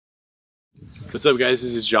What's up guys,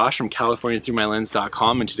 this is Josh from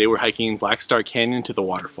CaliforniaThroughMyLens.com and today we're hiking Black Star Canyon to the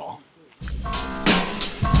waterfall.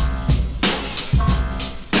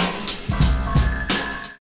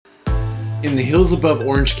 In the hills above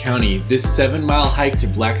Orange County, this 7-mile hike to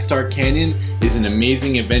Black Star Canyon is an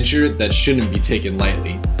amazing adventure that shouldn't be taken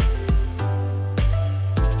lightly.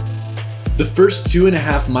 The first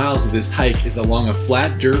 2.5 miles of this hike is along a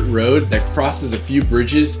flat dirt road that crosses a few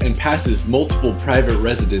bridges and passes multiple private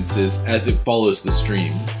residences as it follows the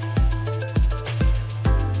stream.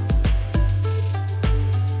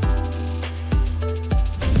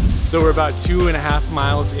 So we're about 2.5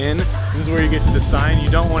 miles in. This is where you get to the sign. You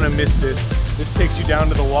don't want to miss this. This takes you down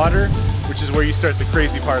to the water, which is where you start the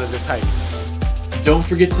crazy part of this hike. Don't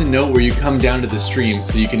forget to note where you come down to the stream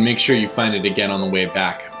so you can make sure you find it again on the way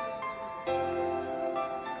back.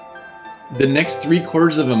 The next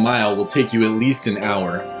 3/4 of a mile will take you at least an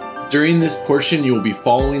hour. During this portion, you will be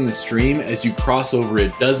following the stream as you cross over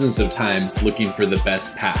it dozens of times looking for the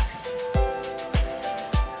best path.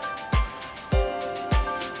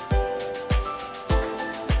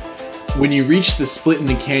 When you reach the split in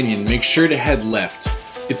the canyon, make sure to head left.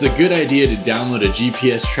 It's a good idea to download a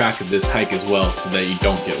GPS track of this hike as well so that you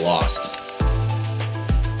don't get lost.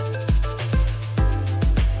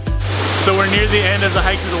 So we're near the end of the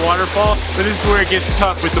hike to the waterfall, but this is where it gets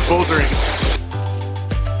tough with the bouldering.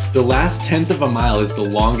 The last 1/10 of a mile is the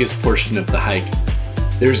longest portion of the hike.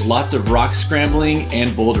 There's lots of rock scrambling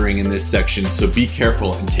and bouldering in this section, so be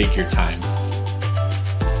careful and take your time.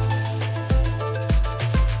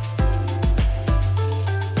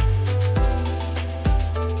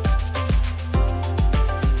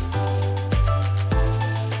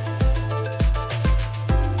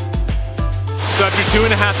 So after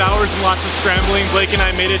 2.5 hours and lots of scrambling, Blake and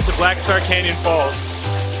I made it to Black Star Canyon Falls.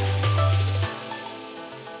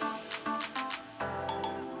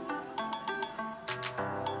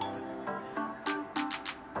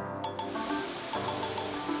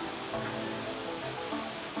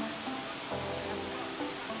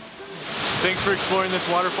 Thanks for exploring this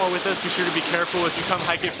waterfall with us. Be sure to be careful if you come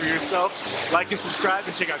hike it for yourself. Like and subscribe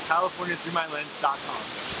and check out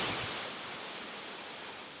CaliforniaThroughMyLens.com.